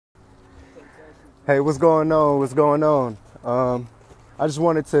Hey, what's going on? What's going on? I just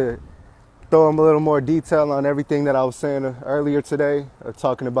wanted to throw in a little more detail on everything that I was saying earlier today,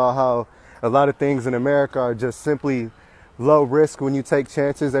 talking about how a lot of things in America are just simply low risk when you take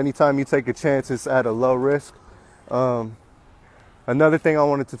chances. Anytime you take a chance, it's at a low risk. Another thing I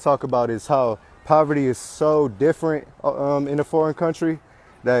wanted to talk about is how poverty is so different in a foreign country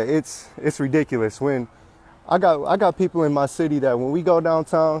that it's ridiculous. When I got people in my city that when we go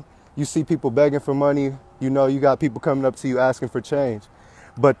downtown, you see people begging for money. You know, you got people coming up to you asking for change.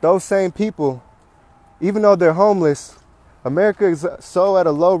 But those same people, even though they're homeless, America is so at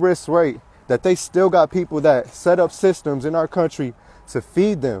a low risk rate that they still got people that set up systems in our country to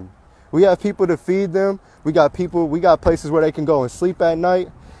feed them. We have people to feed them. We got places where they can go and sleep at night.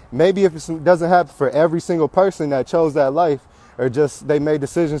 Maybe if it doesn't happen for every single person that chose that life, or just they made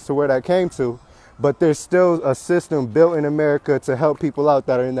decisions to where that came to, but there's still a system built in America to help people out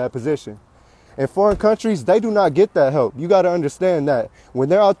that are in that position. In foreign countries, they do not get that help. You got to understand that when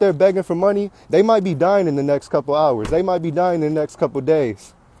they're out there begging for money, they might be dying in the next couple hours. They might be dying in the next couple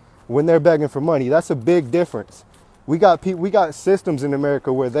days when they're begging for money. That's a big difference. We got systems in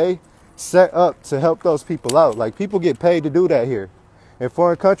America where they set up to help those people out. Like, people get paid to do that here. In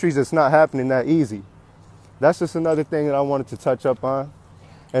foreign countries, it's not happening that easy. That's just another thing that I wanted to touch up on.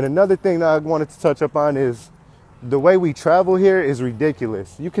 And another thing that I wanted to touch up on is the way we travel here is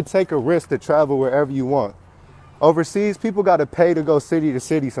ridiculous. You can take a risk to travel wherever you want. Overseas, people got to pay to go city to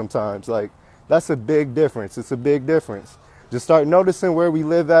city sometimes. Like, that's a big difference. It's a big difference. Just start noticing where we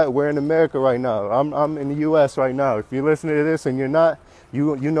live at. We're in America right now. I'm in the U.S. right now. If you're listening to this and you're not,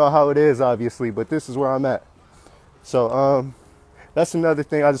 you know how it is, obviously, but this is where I'm at. So that's another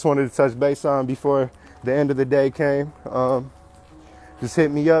thing I just wanted to touch base on before the end of the day came. Just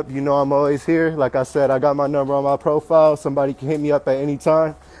hit me up. You know I'm always here. Like I said, I got my number on my profile. Somebody can hit me up at any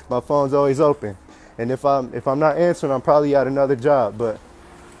time. My phone's always open. And if I'm not answering, I'm probably at another job. But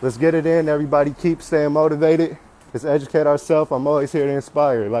let's get it in. Everybody keep staying motivated. Let's educate ourselves. I'm always here to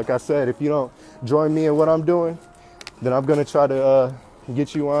inspire. Like I said, if you don't join me in what I'm doing, then I'm gonna try to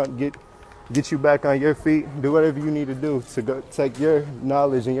get you back on your feet. Do whatever you need to do to go take your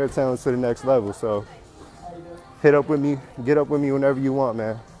knowledge and your talents to the next level. So get up with me whenever you want,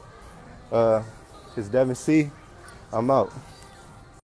 man. It's Devin C. I'm out.